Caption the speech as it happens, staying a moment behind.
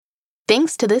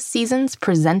Thanks to this season's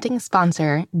presenting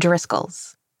sponsor,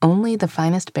 Driscoll's. Only the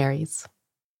finest berries.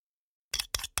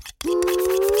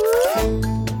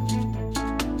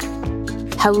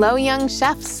 Hello, young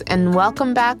chefs, and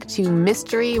welcome back to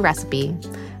Mystery Recipe.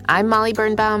 I'm Molly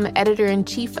Birnbaum,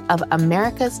 editor-in-chief of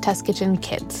America's Test Kitchen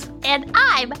Kids. And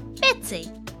I'm Mitzi,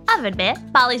 Oven Mitt,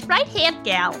 Molly's right-hand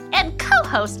gal, and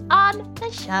co-host on the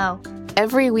show.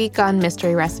 Every week on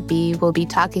Mystery Recipe, we'll be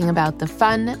talking about the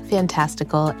fun,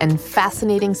 fantastical, and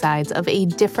fascinating sides of a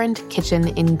different kitchen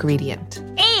ingredient.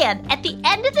 And at the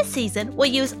end of the season, we'll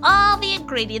use all the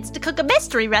ingredients to cook a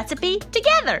mystery recipe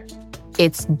together.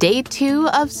 It's day 2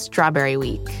 of Strawberry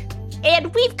Week.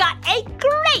 And we've got a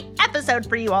great episode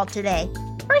for you all today.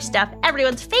 First up,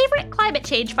 everyone's favorite climate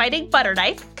change fighting butter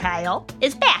knife, Kyle,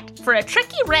 is back for a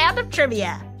tricky round of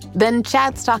trivia. Then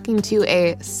Chad's talking to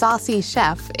a saucy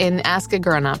chef in Ask a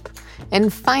Grown-Up.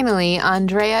 And finally,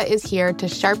 Andrea is here to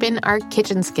sharpen our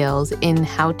kitchen skills in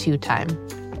How-To Time.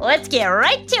 Let's get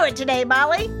right to it today,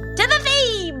 Molly. To the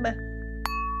theme!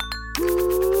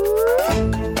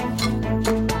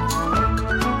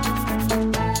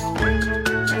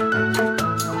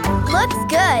 Looks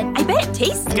good. I bet it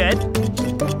tastes good.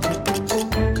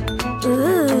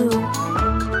 Ooh.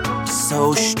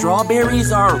 So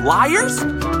strawberries are liars?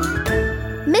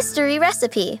 Mystery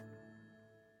recipe.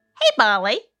 Hey,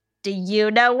 Molly, do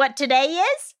you know what today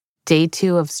is? Day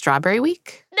 2 of Strawberry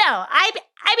Week? No, I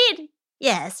mean,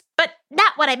 yes, but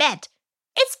not what I meant.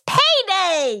 It's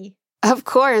payday! Of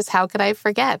course, how could I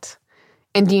forget?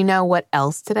 And do you know what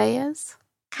else today is?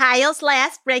 Kyle's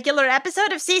last regular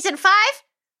episode of season 5?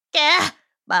 Yeah,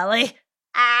 Molly,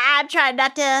 I'm trying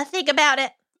not to think about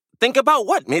it. Think about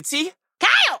what, Mitzi?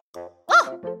 Kyle!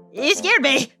 Oh, you scared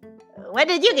me. When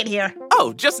did you get here?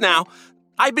 Oh, just now.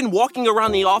 I've been walking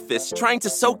around the office trying to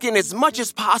soak in as much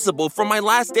as possible from my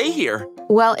last day here.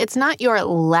 Well, it's not your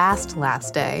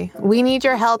last day. We need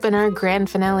your help in our grand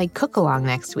finale cook-along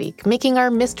next week, making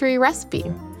our mystery recipe.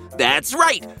 That's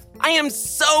right. I am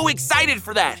so excited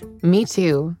for that. Me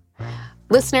too.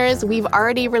 Listeners, we've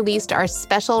already released our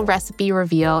special recipe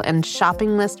reveal and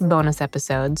shopping list bonus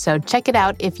episode, so check it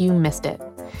out if you missed it.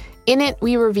 In it,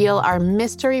 we reveal our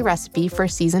mystery recipe for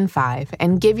Season 5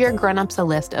 and give your grown-ups a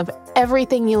list of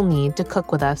everything you'll need to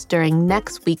cook with us during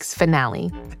next week's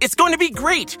finale. It's going to be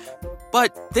great,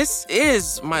 but this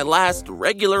is my last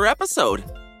regular episode.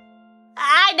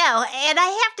 I know, and I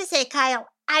have to say, Kyle,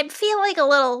 I'm feeling a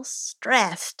little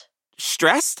stressed.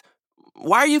 Stressed?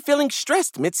 Why are you feeling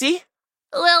stressed, Mitzi?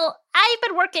 Well, I've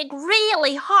been working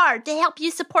really hard to help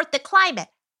you support the climate.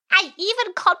 I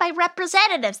even called my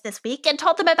representatives this week and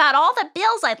told them about all the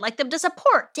bills I'd like them to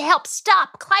support to help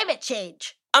stop climate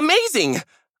change. Amazing!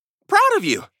 Proud of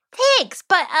you. Thanks,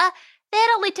 but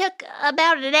that only took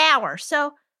about an hour,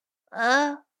 so,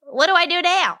 what do I do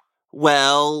now?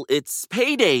 Well, it's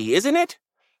payday, isn't it?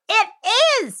 It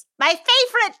is! My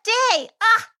favorite day!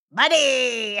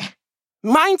 Money!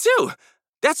 Mine too.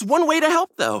 That's one way to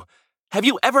help, though. Have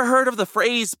you ever heard of the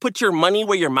phrase, put your money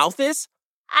where your mouth is?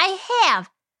 I have.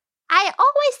 I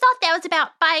always thought that was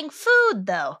about buying food,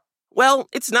 though. Well,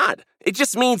 it's not. It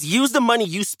just means use the money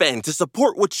you spend to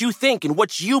support what you think and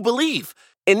what you believe.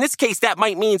 In this case, that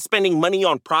might mean spending money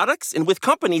on products and with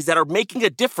companies that are making a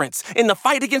difference in the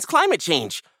fight against climate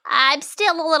change. I'm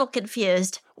still a little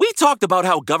confused. We talked about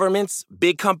how governments,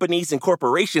 big companies, and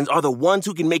corporations are the ones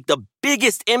who can make the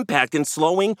biggest impact in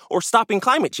slowing or stopping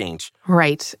climate change.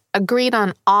 Right. Agreed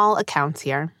on all accounts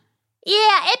here.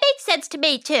 Yeah, it makes sense to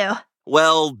me, too.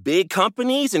 Well, big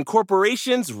companies and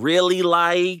corporations really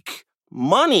like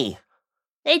money.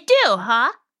 They do,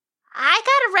 huh? I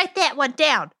gotta write that one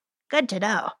down. Good to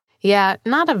know. Yeah,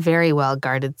 not a very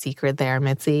well-guarded secret there,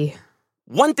 Mitzi.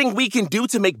 One thing we can do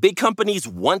to make big companies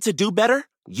want to do better,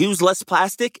 use less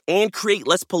plastic, and create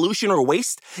less pollution or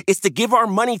waste is to give our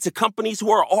money to companies who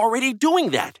are already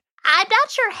doing that. I'm not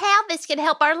sure how this can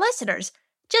help our listeners.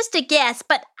 Just a guess,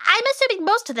 but I'm assuming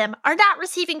most of them are not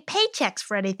receiving paychecks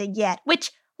for anything yet,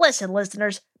 which, listen,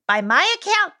 listeners, by my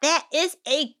account, that is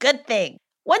a good thing.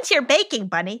 Once you're making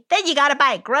money, then you gotta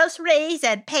buy groceries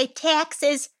and pay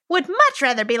taxes. Would much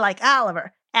rather be like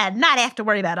Oliver and not have to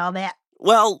worry about all that.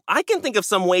 Well, I can think of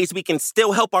some ways we can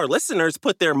still help our listeners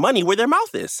put their money where their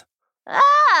mouth is. Oh,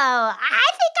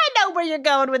 I think I know where you're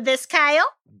going with this,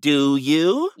 Kyle. Do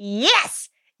you? Yes!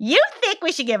 You think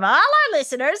we should give all our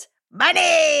listeners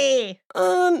money!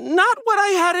 Not what I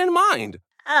had in mind.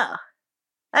 Oh,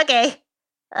 okay.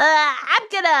 I'm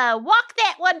gonna walk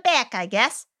that one back, I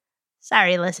guess.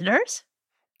 Sorry, listeners.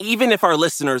 Even if our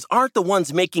listeners aren't the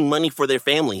ones making money for their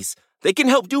families, they can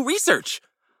help do research.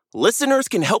 Listeners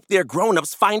can help their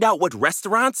grown-ups find out what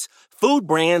restaurants, food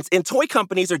brands, and toy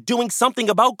companies are doing something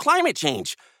about climate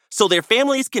change, so their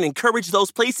families can encourage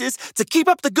those places to keep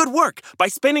up the good work by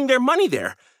spending their money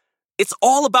there. It's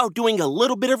all about doing a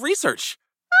little bit of research.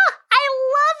 Oh, I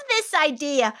love this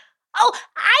idea. Oh,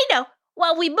 I know.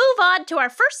 While we move on to our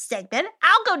first segment,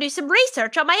 I'll go do some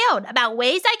research on my own about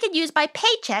ways I can use my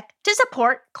paycheck to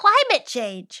support climate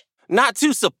change. Not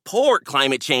to support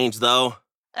climate change, though.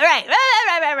 Right.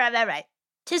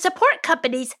 To support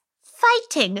companies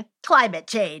fighting climate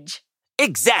change.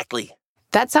 Exactly.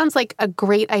 That sounds like a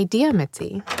great idea,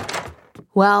 Mitzi.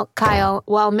 Well, Kyle,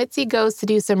 while Mitzi goes to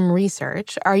do some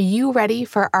research, are you ready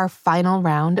for our final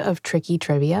round of tricky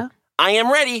trivia? I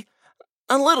am ready.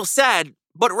 A little sad,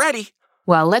 but ready.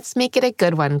 Well, let's make it a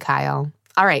good one, Kyle.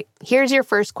 All right, here's your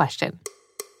first question.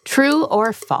 True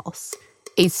or false?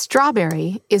 A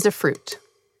strawberry is a fruit.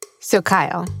 So,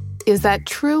 Kyle, is that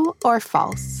true or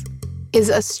false? Is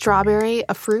a strawberry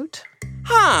a fruit?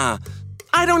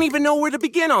 I don't even know where to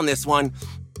begin on this one.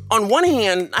 On one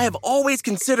hand, I have always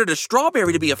considered a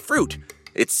strawberry to be a fruit.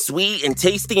 It's sweet and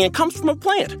tasty and comes from a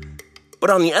plant. But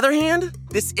on the other hand,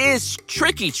 this is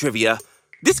tricky trivia.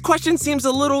 This question seems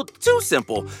a little too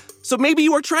simple, so maybe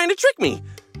you are trying to trick me.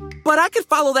 But I could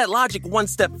follow that logic one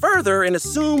step further and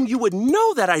assume you would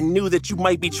know that I knew that you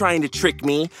might be trying to trick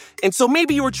me, and so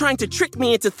maybe you were trying to trick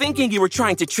me into thinking you were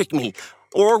trying to trick me.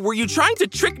 Or were you trying to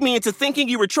trick me into thinking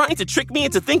you were trying to trick me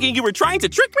into thinking you were trying to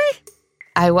trick me?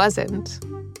 I wasn't.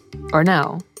 Or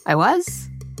no, I was?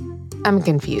 I'm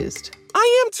confused.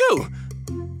 I am too.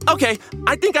 Okay,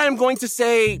 I think I am going to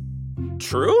say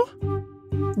true?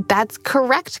 That's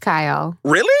correct, Kyle.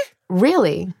 Really?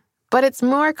 Really, but it's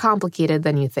more complicated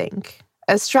than you think.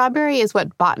 A strawberry is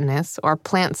what botanists or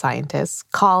plant scientists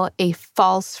call a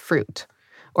false fruit,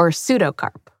 or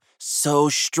pseudocarp. So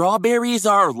strawberries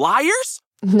are liars?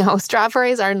 No,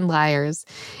 strawberries aren't liars.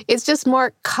 It's just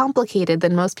more complicated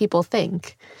than most people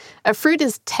think. A fruit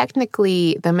is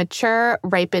technically the mature,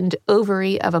 ripened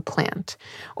ovary of a plant,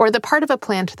 or the part of a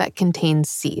plant that contains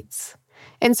seeds.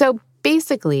 And so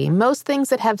basically, most things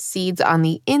that have seeds on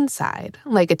the inside,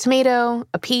 like a tomato,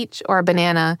 a peach, or a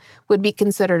banana, would be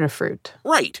considered a fruit.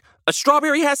 Right. A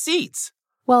strawberry has seeds.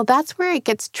 Well, that's where it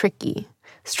gets tricky.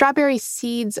 Strawberry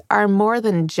seeds are more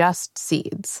than just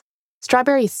seeds.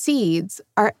 Strawberry seeds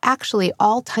are actually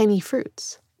all tiny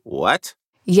fruits. What?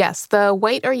 Yes, the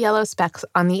white or yellow specks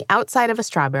on the outside of a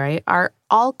strawberry are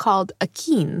all called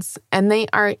achenes, and they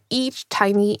are each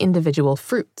tiny individual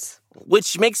fruits.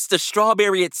 Which makes the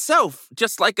strawberry itself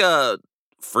just like a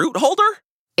fruit holder?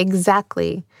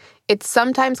 Exactly. It's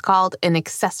sometimes called an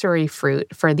accessory fruit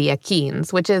for the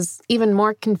achenes, which is, even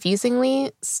more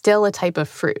confusingly, still a type of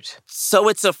fruit. So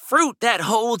it's a fruit that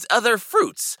holds other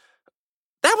fruits.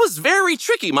 That was very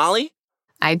tricky, Molly.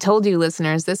 I told you,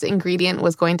 listeners, this ingredient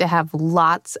was going to have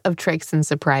lots of tricks and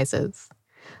surprises.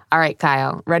 All right,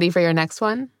 Kyle, ready for your next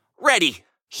one? Ready.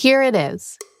 Here it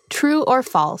is. True or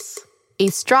false? A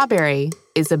strawberry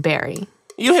is a berry.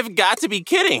 You have got to be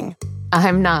kidding.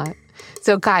 I'm not.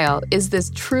 So, Kyle, is this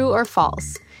true or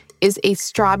false? Is a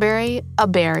strawberry a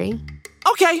berry?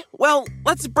 Okay, well,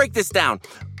 let's break this down.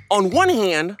 On one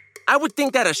hand, I would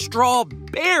think that a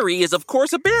strawberry is, of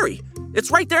course, a berry. It's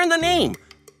right there in the name.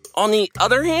 On the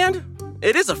other hand,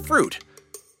 it is a fruit.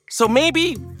 So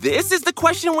maybe this is the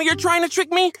question where you're trying to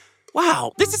trick me?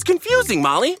 Wow, this is confusing,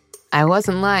 Molly. I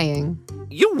wasn't lying.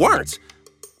 You weren't.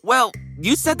 Well,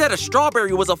 you said that a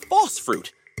strawberry was a false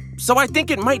fruit. So I think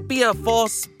it might be a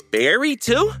false berry,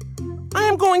 too? I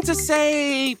am going to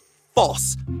say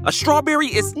false. A strawberry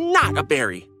is not a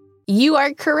berry. You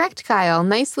are correct, Kyle.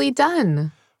 Nicely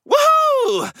done.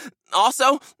 Woohoo!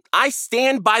 Also, I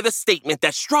stand by the statement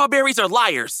that strawberries are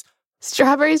liars.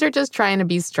 Strawberries are just trying to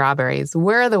be strawberries.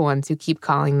 We're the ones who keep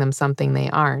calling them something they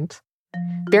aren't.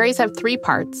 Berries have 3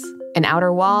 parts: an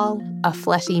outer wall, a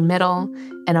fleshy middle,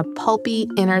 and a pulpy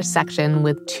inner section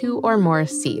with 2 or more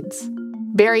seeds.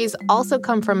 Berries also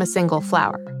come from a single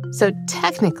flower. So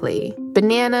technically,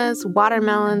 bananas,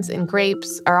 watermelons, and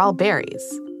grapes are all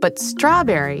berries. But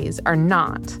strawberries are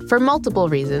not, for multiple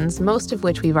reasons, most of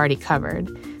which we've already covered.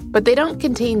 But they don't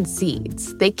contain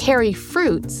seeds. They carry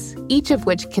fruits, each of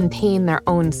which contain their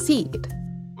own seed.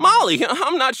 Molly,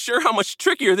 I'm not sure how much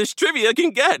trickier this trivia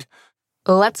can get.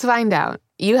 Let's find out.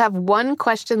 You have 1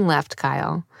 question left,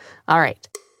 Kyle. All right.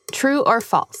 True or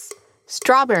false?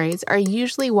 Strawberries are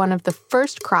usually one of the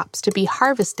first crops to be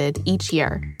harvested each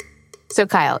year. So,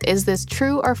 Kyle, is this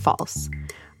true or false?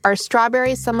 Are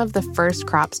strawberries some of the first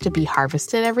crops to be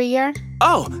harvested every year?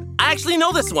 Oh, I actually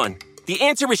know this one. The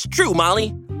answer is true,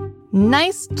 Molly.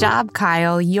 Nice job,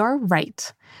 Kyle. You're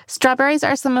right. Strawberries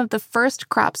are some of the first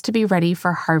crops to be ready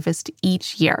for harvest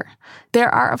each year. There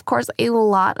are, of course, a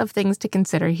lot of things to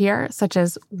consider here, such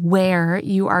as where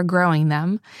you are growing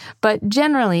them. But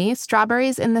generally,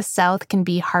 strawberries in the South can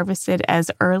be harvested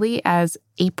as early as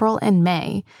April and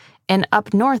May, and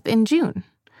up north in June,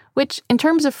 which, in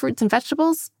terms of fruits and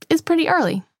vegetables, is pretty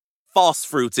early. False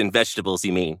fruits and vegetables,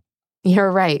 you mean?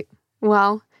 You're right.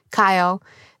 Well, Kyle,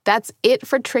 that's it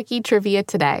for Tricky Trivia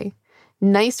today.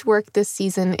 Nice work this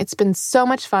season. It's been so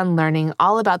much fun learning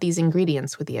all about these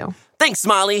ingredients with you. Thanks,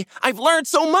 Molly. I've learned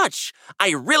so much.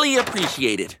 I really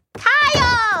appreciate it.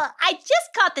 Kyle! I just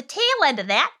caught the tail end of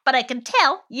that, but I can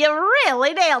tell you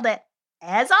really nailed it.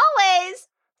 As always.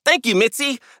 Thank you,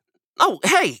 Mitzi. Oh,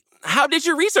 hey, how did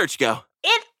your research go?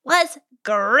 It was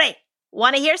great.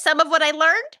 Want to hear some of what I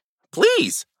learned?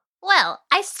 Please. Well,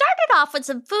 I started off with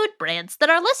some food brands that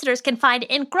our listeners can find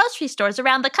in grocery stores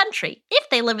around the country if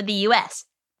they live in the U.S.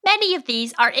 Many of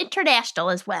these are international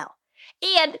as well.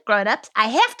 And, grown-ups, I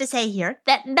have to say here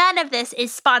that none of this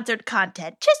is sponsored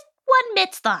content, just one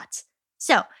Mitt's thoughts.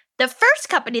 So, the first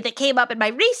company that came up in my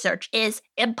research is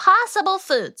Impossible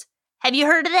Foods. Have you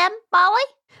heard of them, Molly?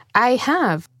 I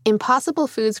have. Impossible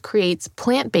Foods creates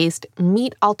plant-based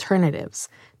meat alternatives.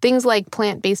 Things like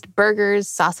plant-based burgers,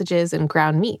 sausages, and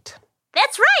ground meat.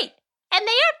 That's right! And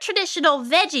they aren't traditional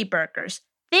veggie burgers.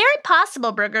 Their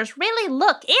Impossible burgers really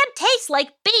look and taste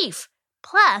like beef.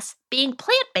 Plus, being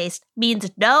plant-based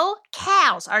means no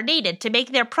cows are needed to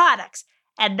make their products.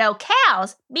 And no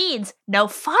cows means no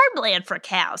farmland for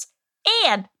cows.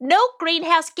 And no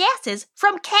greenhouse gases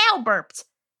from cow burps.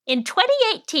 In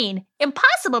 2018,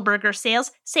 Impossible Burger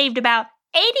sales saved about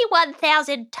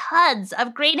 81,000 tons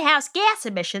of greenhouse gas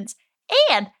emissions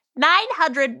and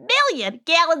 900 million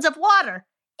gallons of water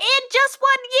in just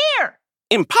 1 year.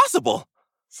 Impossible.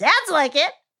 Sounds like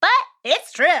it, but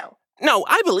it's true. No,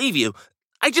 I believe you.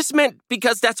 I just meant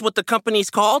because that's what the company's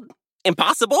called.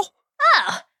 Impossible?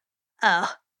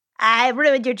 Oh, I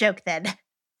ruined your joke then.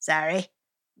 Sorry.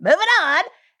 Moving on.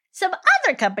 Some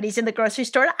other companies in the grocery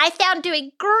store I found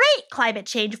doing great climate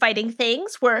change fighting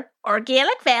things were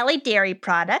Organic Valley Dairy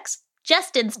Products,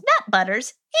 Justin's Nut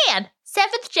Butters, and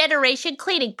 7th Generation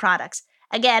Cleaning Products.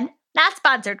 Again, not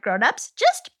sponsored, grown-ups,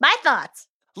 just my thoughts.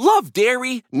 Love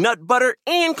dairy, nut butter,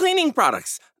 and cleaning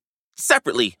products.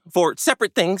 Separately, for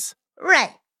separate things.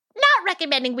 Right. Not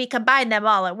recommending we combine them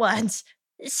all at once.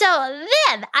 So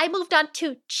then I moved on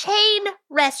to chain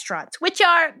restaurants, which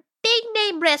are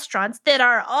big-name restaurants that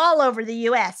are all over the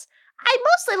U.S. I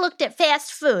mostly looked at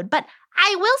fast food, but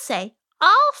I will say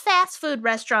all fast food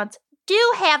restaurants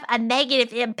do have a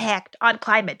negative impact on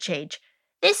climate change.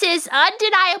 This is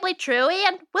undeniably true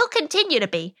and will continue to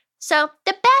be. So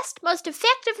the best, most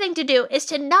effective thing to do is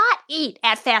to not eat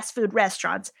at fast food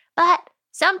restaurants. But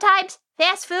sometimes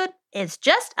fast food is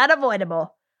just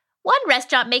unavoidable. One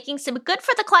restaurant making some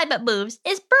good-for-the-climate moves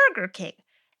is Burger King.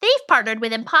 They've partnered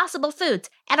with Impossible Foods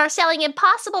and are selling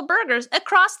Impossible Burgers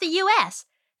across the U.S.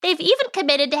 They've even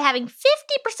committed to having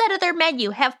 50% of their menu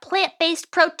have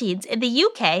plant-based proteins in the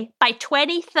UK by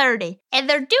 2030. And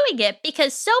they're doing it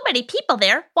because so many people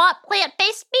there want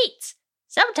plant-based meats.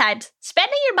 Sometimes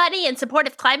spending your money in support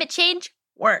of climate change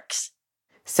works.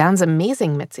 Sounds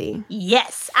amazing, Mitzi.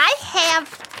 Yes, I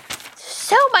have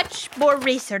so much more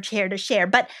research here to share,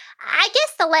 but I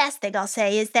guess the last thing I'll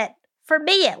say is that, for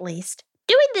me at least,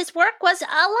 doing this work was a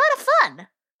lot of fun.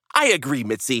 I agree,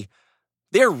 Mitzi.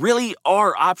 There really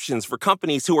are options for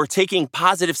companies who are taking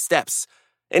positive steps.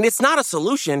 And it's not a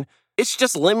solution, it's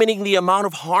just limiting the amount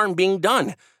of harm being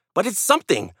done. But it's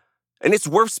something, and it's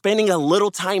worth spending a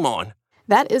little time on.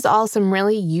 That is all some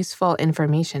really useful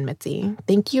information, Mitzi.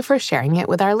 Thank you for sharing it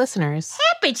with our listeners.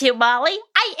 Happy to, Molly.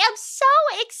 I am so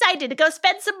excited to go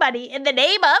spend some money in the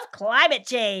name of climate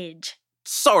change.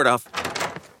 Sort of.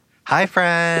 Hi,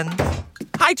 friends.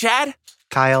 Hi, Chad.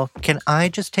 Kyle, can I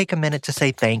just take a minute to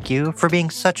say thank you for being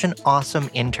such an awesome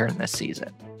intern this season?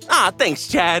 Thanks,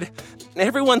 Chad.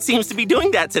 Everyone seems to be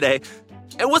doing that today.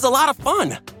 It was a lot of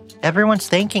fun. Everyone's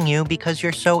thanking you because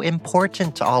you're so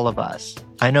important to all of us.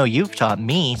 I know you've taught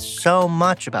me so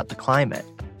much about the climate.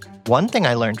 One thing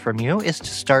I learned from you is to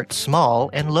start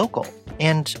small and local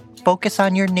and focus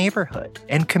on your neighborhood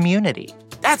and community.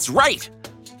 That's right.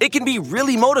 It can be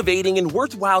really motivating and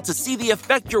worthwhile to see the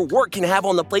effect your work can have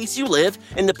on the place you live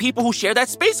and the people who share that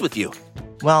space with you.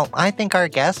 Well, I think our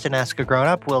guest in Ask a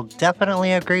Grown-Up will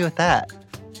definitely agree with that.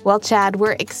 Well, Chad,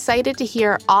 we're excited to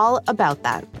hear all about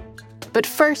that. But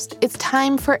first, it's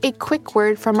time for a quick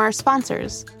word from our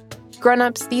sponsors.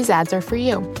 Grown-ups, these ads are for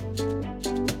you.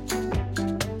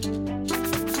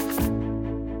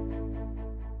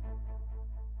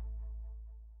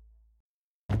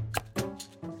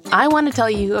 I want to tell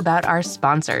you about our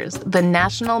sponsors, the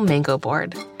National Mango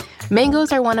Board.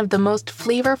 Mangoes are one of the most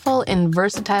flavorful and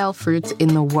versatile fruits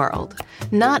in the world.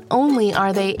 Not only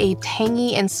are they a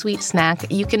tangy and sweet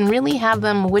snack, you can really have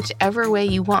them whichever way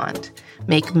you want.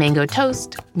 Make mango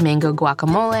toast, mango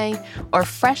guacamole, or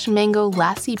fresh mango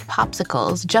lassi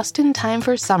popsicles just in time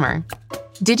for summer.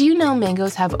 Did you know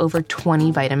mangoes have over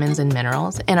 20 vitamins and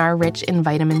minerals and are rich in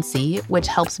vitamin C, which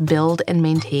helps build and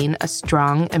maintain a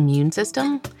strong immune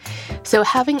system? So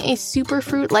having a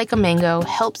superfruit like a mango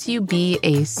helps you be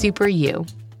a super you.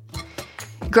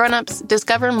 Grown-ups,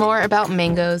 discover more about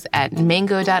mangoes at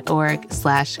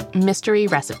mango.org/mystery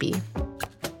recipe.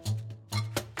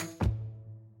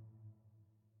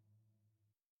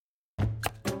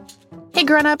 Hey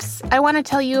grown-ups, I want to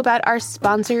tell you about our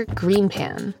sponsor, Green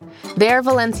Pan. Their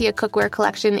Valencia cookware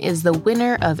collection is the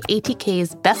winner of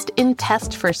ATK's Best in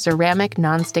Test for ceramic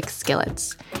nonstick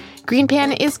skillets. Green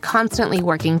Pan is constantly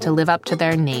working to live up to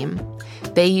their name.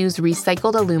 They use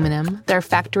recycled aluminum, their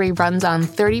factory runs on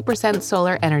 30%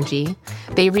 solar energy,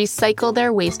 they recycle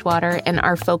their wastewater and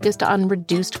are focused on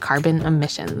reduced carbon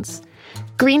emissions.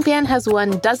 Green Pan has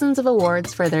won dozens of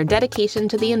awards for their dedication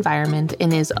to the environment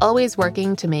and is always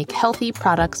working to make healthy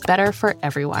products better for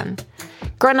everyone.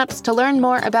 Grown-ups, to learn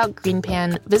more about Green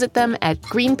Pan, visit them at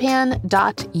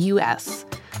greenpan.us.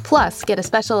 Plus, get a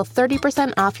special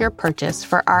 30% off your purchase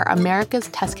for our America's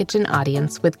Test Kitchen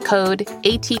audience with code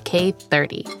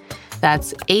ATK30.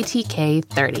 That's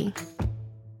ATK30.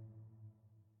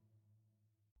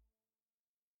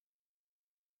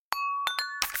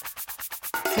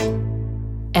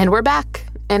 And we're back,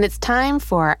 and it's time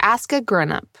for Ask a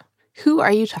Grown-Up. Who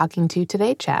are you talking to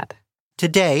today, Chad?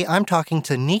 Today, I'm talking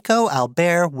to Nico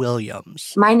Albert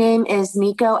Williams. My name is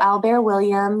Nico Albert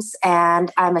Williams,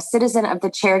 and I'm a citizen of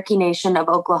the Cherokee Nation of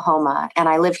Oklahoma, and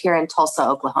I live here in Tulsa,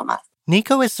 Oklahoma.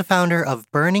 Nico is the founder of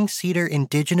Burning Cedar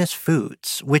Indigenous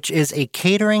Foods, which is a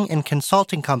catering and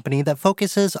consulting company that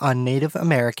focuses on Native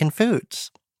American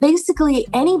foods. Basically,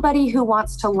 anybody who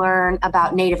wants to learn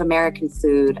about Native American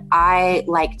food, I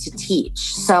like to teach.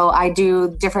 So I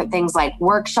do different things like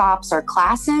workshops or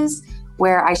classes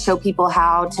where I show people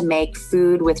how to make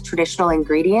food with traditional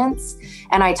ingredients.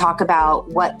 And I talk about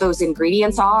what those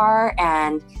ingredients are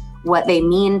and what they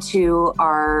mean to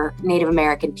our Native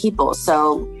American people.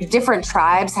 So different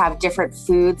tribes have different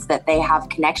foods that they have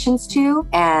connections to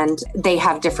and they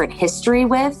have different history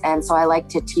with. And so I like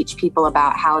to teach people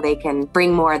about how they can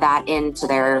bring more of that into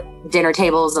their dinner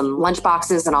tables and lunch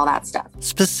boxes and all that stuff.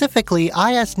 Specifically,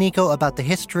 I asked Nico about the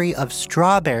history of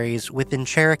strawberries within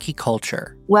Cherokee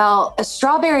culture. Well,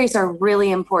 strawberries are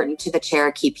really important to the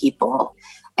Cherokee people.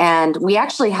 And we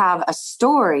actually have a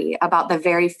story about the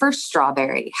very first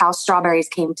strawberry, how strawberries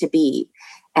came to be.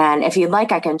 And if you'd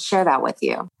like, I can share that with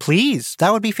you. Please,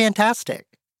 that would be fantastic.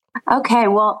 Okay,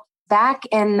 well, back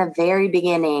in the very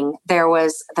beginning, there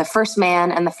was the first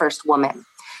man and the first woman.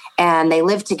 And they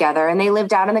lived together and they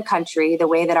lived out in the country the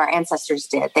way that our ancestors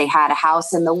did. They had a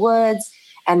house in the woods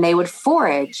and they would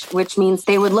forage, which means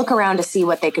they would look around to see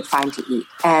what they could find to eat.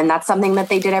 And that's something that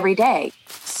they did every day.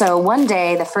 So one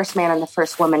day, the first man and the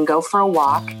first woman go for a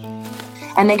walk,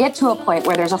 and they get to a point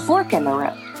where there's a fork in the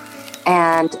road.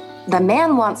 And the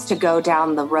man wants to go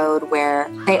down the road where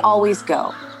they always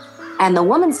go. And the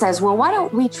woman says, well, why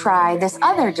don't we try this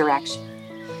other direction?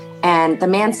 And the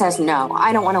man says, no,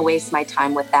 I don't want to waste my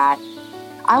time with that.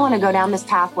 I want to go down this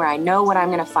path where I know what I'm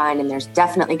going to find, and there's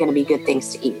definitely going to be good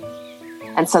things to eat.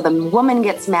 And so the woman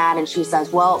gets mad and she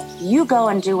says, well, you go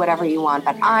and do whatever you want,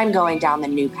 but I'm going down the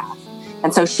new path.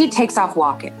 And so she takes off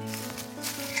walking.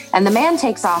 And the man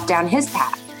takes off down his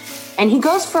path. And he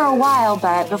goes for a while,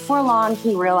 but before long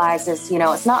he realizes,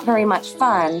 it's not very much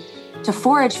fun to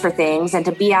forage for things and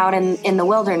to be out in the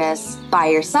wilderness by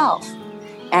yourself.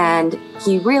 And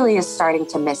he really is starting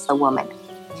to miss the woman.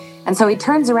 And so he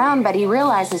turns around, but he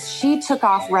realizes she took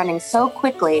off running so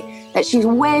quickly that she's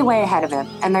way, way ahead of him,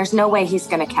 and there's no way he's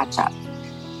going to catch up.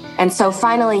 And so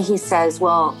finally he says,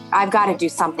 well, I've got to do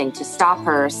something to stop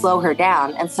her or slow her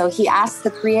down. And so he asks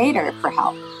the Creator for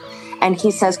help. And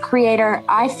he says, Creator,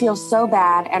 I feel so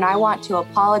bad, and I want to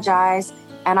apologize,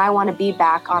 and I want to be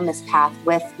back on this path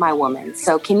with my woman.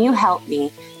 So can you help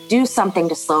me do something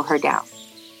to slow her down?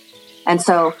 And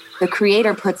so the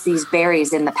Creator puts these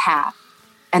berries in the path,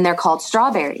 and they're called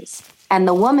strawberries. And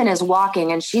the woman is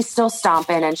walking and she's still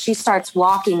stomping and she starts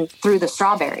walking through the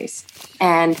strawberries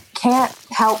and can't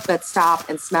help but stop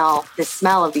and smell the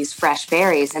smell of these fresh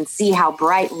berries and see how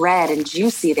bright red and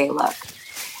juicy they look.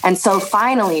 And so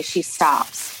finally she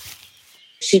stops.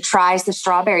 She tries the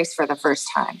strawberries for the first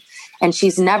time, and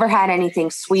she's never had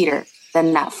anything sweeter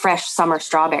than that fresh summer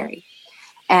strawberry.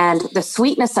 And the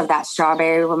sweetness of that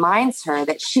strawberry reminds her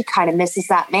that she kind of misses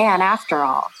that man after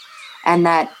all, and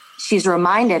that she's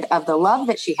reminded of the love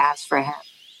that she has for him.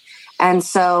 And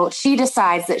so she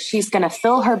decides that she's going to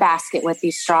fill her basket with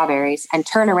these strawberries and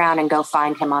turn around and go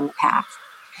find him on the path.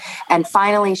 And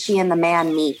finally, she and the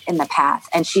man meet in the path,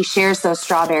 and she shares those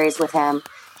strawberries with him.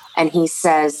 And he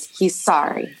says he's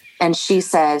sorry. And she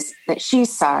says that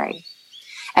she's sorry.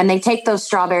 And they take those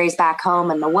strawberries back home,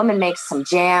 and the woman makes some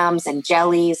jams and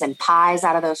jellies and pies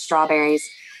out of those strawberries.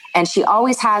 And she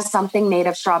always has something made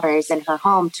of strawberries in her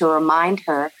home to remind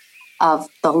her of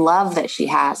the love that she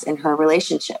has in her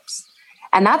relationships.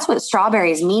 And that's what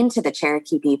strawberries mean to the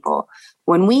Cherokee people.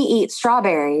 When we eat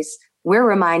strawberries, we're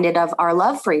reminded of our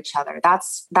love for each other.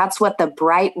 That's what the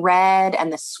bright red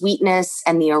and the sweetness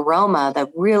and the aroma, the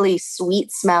really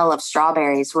sweet smell of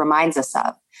strawberries reminds us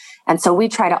of. And so we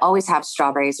try to always have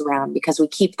strawberries around because we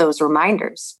keep those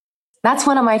reminders. That's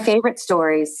one of my favorite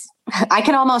stories. I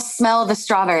can almost smell the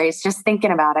strawberries just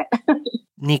thinking about it.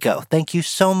 Nico, thank you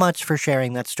so much for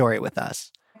sharing that story with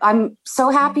us. I'm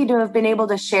so happy to have been able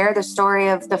to share the story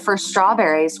of the first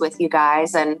strawberries with you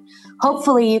guys. And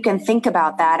hopefully you can think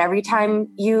about that every time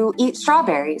you eat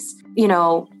strawberries. You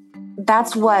know,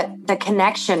 that's what the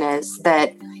connection is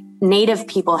that Native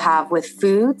people have with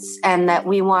foods, and that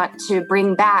we want to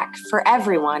bring back for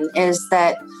everyone, is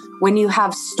that when you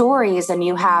have stories and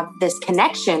you have this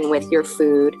connection with your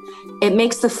food, it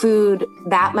makes the food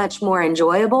that much more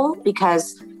enjoyable,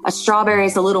 because a strawberry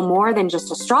is a little more than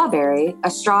just a strawberry. A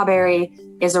strawberry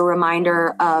is a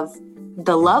reminder of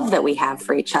the love that we have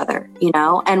for each other, you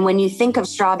know? And when you think of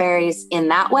strawberries in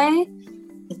that way,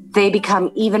 they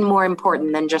become even more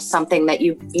important than just something that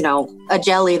you know, a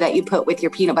jelly that you put with your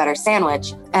peanut butter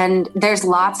sandwich. And there's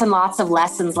lots and lots of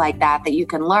lessons like that that you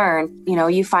can learn. You know,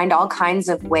 you find all kinds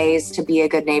of ways to be a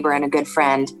good neighbor and a good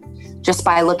friend just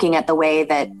by looking at the way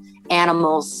that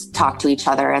animals talk to each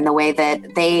other and the way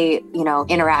that they, you know,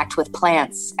 interact with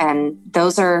plants. And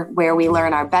those are where we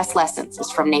learn our best lessons, is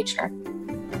from nature.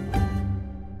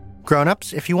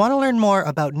 Grown-ups, if you want to learn more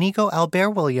about Nico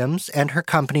Albert-Williams and her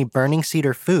company Burning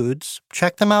Cedar Foods,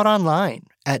 check them out online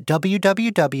at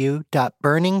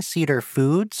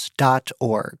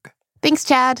www.burningsedarfoods.org. Thanks,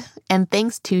 Chad. And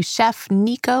thanks to Chef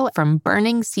Nico from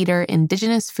Burning Cedar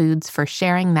Indigenous Foods for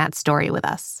sharing that story with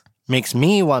us. Makes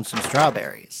me want some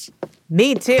strawberries.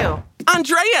 Me too.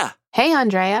 Andrea! Hey,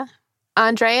 Andrea.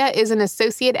 Andrea is an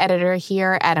associate editor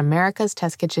here at America's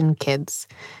Test Kitchen Kids.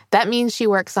 That means she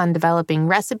works on developing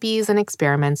recipes and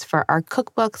experiments for our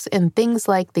cookbooks and things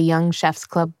like the Young Chefs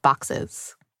Club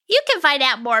boxes. You can find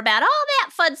out more about all that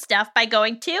fun stuff by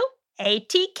going to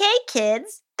atkkids.com.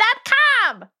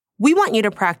 We want you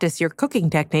to practice your cooking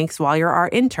techniques while you're our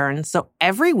intern, so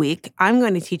every week I'm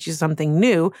going to teach you something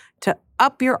new to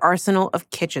up your arsenal of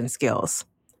kitchen skills.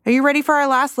 Are you ready for our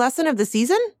last lesson of the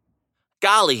season?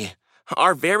 Golly,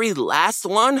 our very last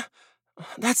one?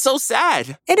 That's so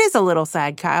sad. It is a little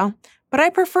sad, Kyle, but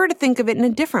I prefer to think of it in a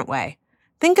different way.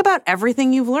 Think about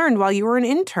everything you've learned while you were an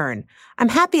intern. I'm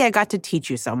happy I got to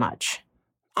teach you so much.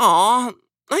 Aw,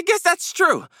 I guess that's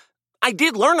true. I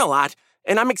did learn a lot,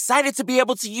 and I'm excited to be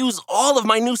able to use all of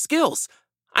my new skills.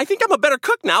 I think I'm a better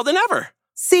cook now than ever.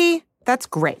 See, that's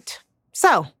great.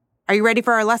 So, are you ready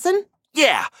for our lesson?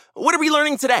 Yeah, what are we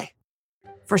learning today?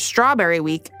 For Strawberry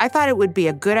Week, I thought it would be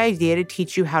a good idea to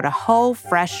teach you how to hull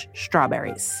fresh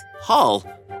strawberries. Hull?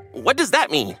 What does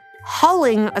that mean?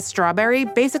 Hulling a strawberry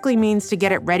basically means to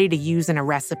get it ready to use in a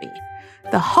recipe.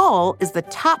 The hull is the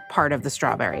top part of the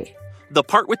strawberry. The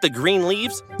part with the green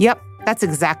leaves? Yep, that's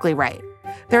exactly right.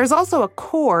 There is also a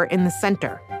core in the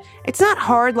center. It's not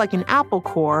hard like an apple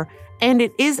core, and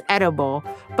it is edible,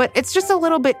 but it's just a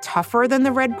little bit tougher than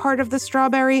the red part of the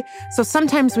strawberry, so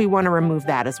sometimes we want to remove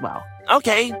that as well.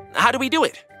 Okay, how do we do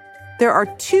it? There are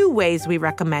 2 ways we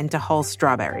recommend to hull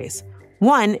strawberries.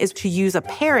 One is to use a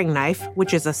paring knife,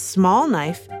 which is a small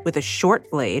knife with a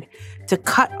short blade, to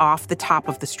cut off the top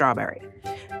of the strawberry.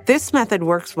 This method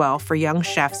works well for young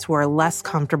chefs who are less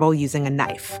comfortable using a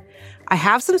knife. I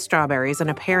have some strawberries and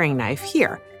a paring knife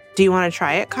here. Do you want to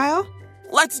try it, Kyle?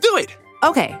 Let's do it!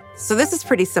 Okay, so this is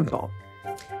pretty simple.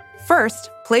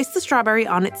 First, place the strawberry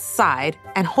on its side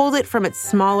and hold it from its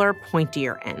smaller,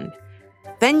 pointier end.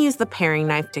 Then use the paring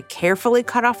knife to carefully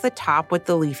cut off the top with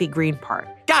the leafy green part.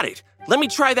 Got it! Let me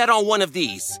try that on one of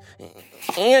these.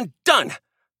 And done!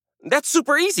 That's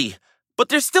super easy. But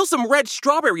there's still some red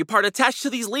strawberry part attached to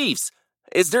these leaves.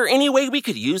 Is there any way we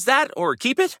could use that or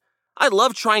keep it? I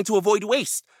love trying to avoid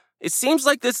waste. It seems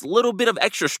like this little bit of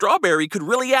extra strawberry could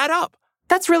really add up.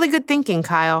 That's really good thinking,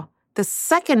 Kyle. The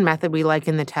second method we like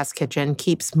in the test kitchen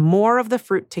keeps more of the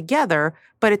fruit together,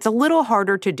 but it's a little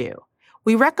harder to do.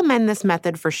 We recommend this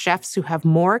method for chefs who have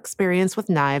more experience with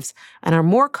knives and are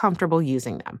more comfortable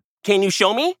using them. Can you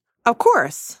show me? Of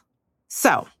course.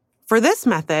 So, for this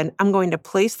method, I'm going to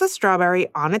place the strawberry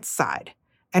on its side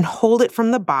and hold it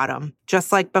from the bottom,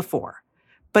 just like before.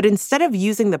 But instead of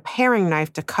using the paring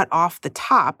knife to cut off the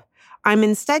top, I'm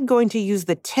instead going to use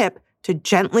the tip to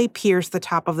gently pierce the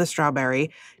top of the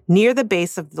strawberry near the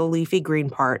base of the leafy green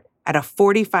part at a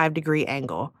 45-degree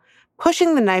angle,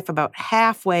 pushing the knife about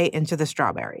halfway into the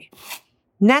strawberry.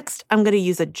 Next, I'm going to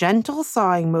use a gentle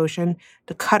sawing motion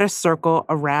to cut a circle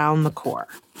around the core.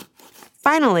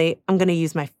 Finally, I'm going to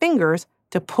use my fingers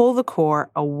to pull the core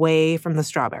away from the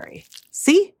strawberry.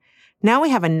 See? Now we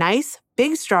have a nice,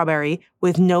 big strawberry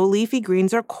with no leafy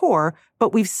greens or core,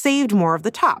 but we've saved more of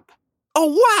the top.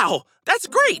 Oh, wow! That's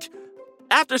great!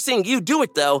 After seeing you do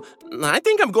it, though, I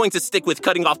think I'm going to stick with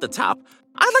cutting off the top.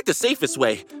 I like the safest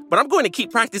way, but I'm going to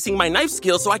keep practicing my knife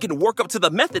skills so I can work up to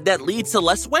the method that leads to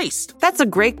less waste. That's a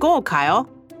great goal, Kyle.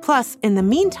 Plus, in the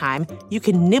meantime, you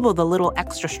can nibble the little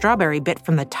extra strawberry bit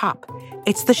from the top.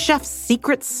 It's the chef's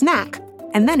secret snack,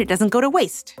 and then it doesn't go to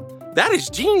waste. That is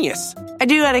genius. I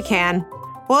do what I can.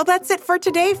 Well, that's it for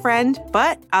today, friend,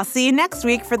 but I'll see you next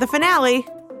week for the finale.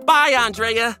 Bye,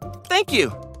 Andrea. Thank you.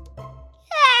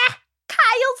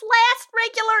 Kyle's last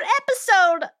regular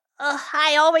episode.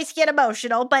 I always get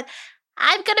emotional, but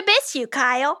I'm gonna miss you,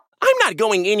 Kyle. I'm not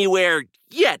going anywhere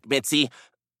yet, Mitzi.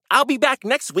 I'll be back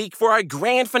next week for our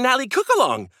grand finale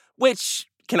cook-along, which,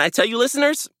 can I tell you,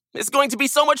 listeners, is going to be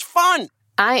so much fun.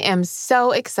 I am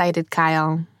so excited,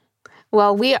 Kyle.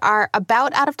 Well, we are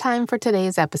about out of time for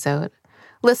today's episode.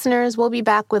 Listeners, we'll be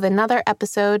back with another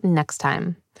episode next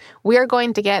time. We are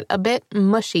going to get a bit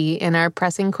mushy in our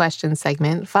pressing questions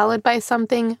segment, followed by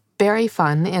something very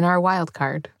fun in our wild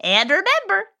card. And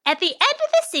remember, at the end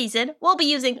of the season, we'll be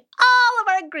using all of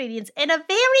our ingredients in a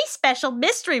very special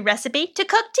mystery recipe to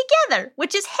cook together,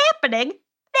 which is happening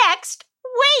next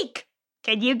week.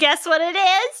 Can you guess what it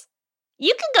is?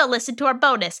 You can go listen to our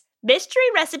bonus mystery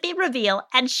recipe reveal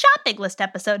and shopping list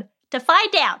episode to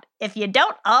find out if you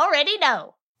don't already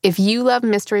know. If you love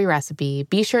Mystery Recipe,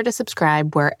 be sure to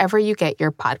subscribe wherever you get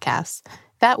your podcasts.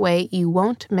 That way, you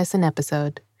won't miss an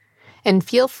episode. And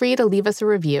feel free to leave us a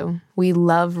review. We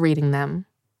love reading them.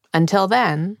 Until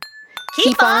then,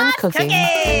 keep on cooking.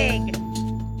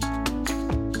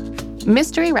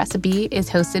 Mystery Recipe is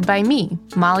hosted by me,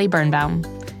 Molly Birnbaum,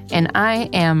 and I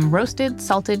am Roasted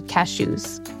Salted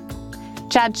Cashews.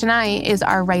 Chad Chennai is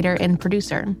our writer and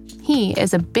producer. He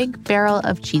is a big barrel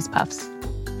of cheese puffs.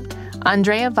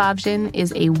 Andrea Vavjin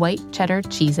is a white cheddar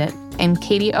Cheez-It, and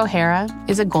Katie O'Hara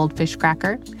is a goldfish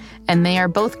cracker, and they are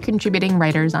both contributing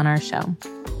writers on our show.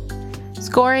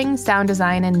 Scoring, sound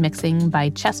design, and mixing by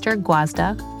Chester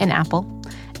Guazda, an apple,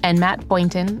 and Matt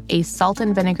Boynton, a salt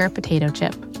and vinegar potato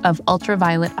chip of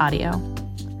Ultraviolet Audio.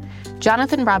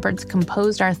 Jonathan Roberts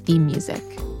composed our theme music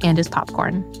and is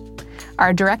popcorn.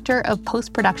 Our director of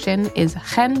post-production is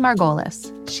Chen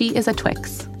Margolis. She is a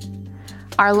Twix.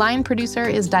 Our line producer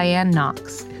is Diane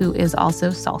Knox, who is also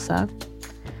salsa.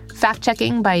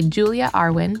 Fact-checking by Julia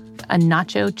Arwin, a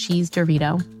nacho cheese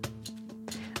Dorito.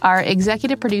 Our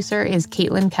executive producer is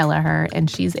Caitlin Kelleher, and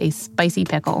she's a spicy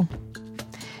pickle.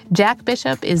 Jack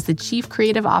Bishop is the chief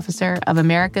creative officer of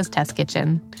America's Test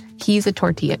Kitchen. He's a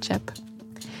tortilla chip.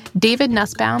 David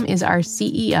Nussbaum is our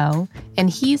CEO, and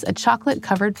he's a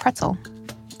chocolate-covered pretzel.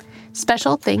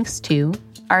 Special thanks to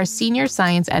our senior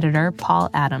science editor, Paul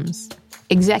Adams,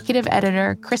 executive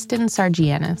editor, Kristen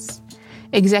Sargianis,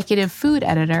 executive food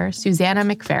editor, Susanna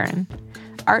McFerrin,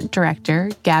 art director,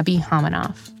 Gabby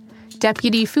Homanoff,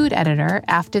 deputy food editor,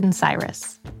 Afton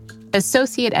Cyrus,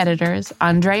 associate editors,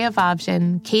 Andrea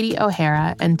Vavjin, Katie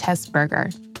O'Hara, and Tess Berger,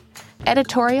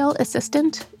 editorial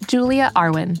assistant, Julia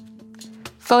Arwin,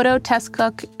 photo test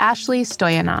cook, Ashley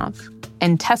Stoyanov,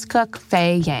 and test cook,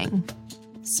 Faye Yang.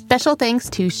 Special thanks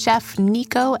to Chef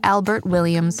Nico Albert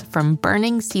Williams from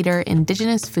Burning Cedar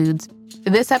Indigenous Foods.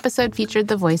 This episode featured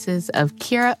the voices of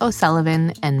Kira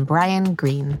O'Sullivan and Brian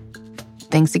Green.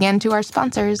 Thanks again to our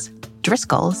sponsors,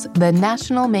 Driscoll's, the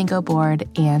National Mango Board,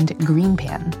 and Green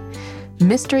Pan.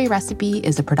 Mystery Recipe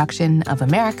is a production of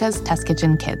America's Test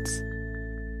Kitchen Kids.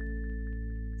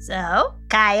 So,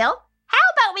 Kyle, how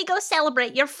about we go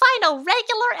celebrate your final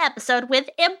regular episode with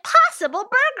Impossible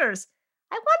Burgers?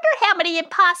 I wonder how many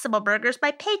Impossible Burgers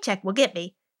my paycheck will get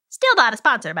me. Still not a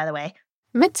sponsor, by the way.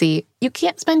 Mitzi, you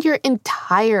can't spend your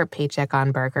entire paycheck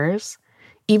on burgers,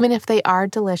 even if they are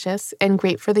delicious and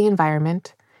great for the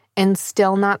environment, and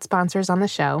still not sponsors on the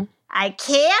show. I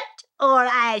can't or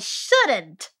I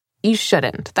shouldn't. You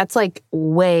shouldn't. That's like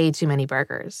way too many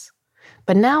burgers.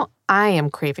 But now I am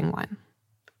craving one.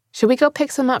 Should we go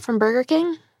pick some up from Burger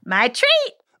King? My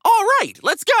treat! All right,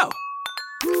 let's go.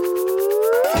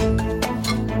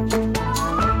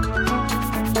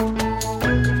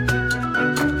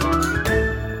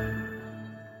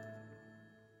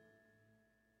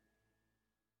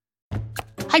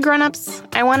 Hi, grown-ups.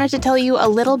 I wanted to tell you a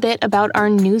little bit about our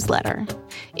newsletter.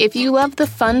 If you love the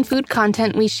fun food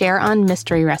content we share on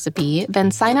Mystery Recipe,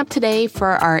 then sign up today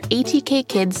for our ATK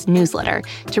Kids newsletter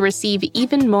to receive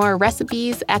even more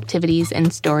recipes, activities,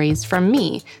 and stories from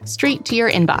me straight to your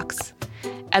inbox.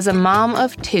 As a mom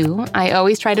of 2, I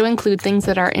always try to include things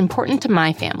that are important to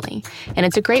my family, and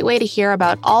it's a great way to hear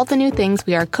about all the new things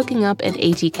we are cooking up at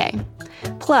ATK.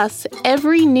 Plus,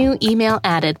 every new email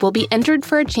added will be entered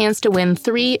for a chance to win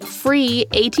 3 free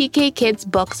ATK Kids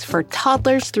books for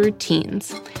toddlers through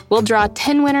teens. We'll draw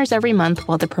 10 winners every month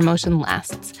while the promotion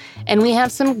lasts. And we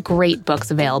have some great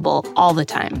books available all the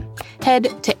time. Head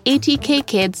to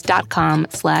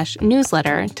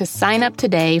atkkids.com/newsletter to sign up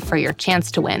today for your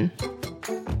chance to win.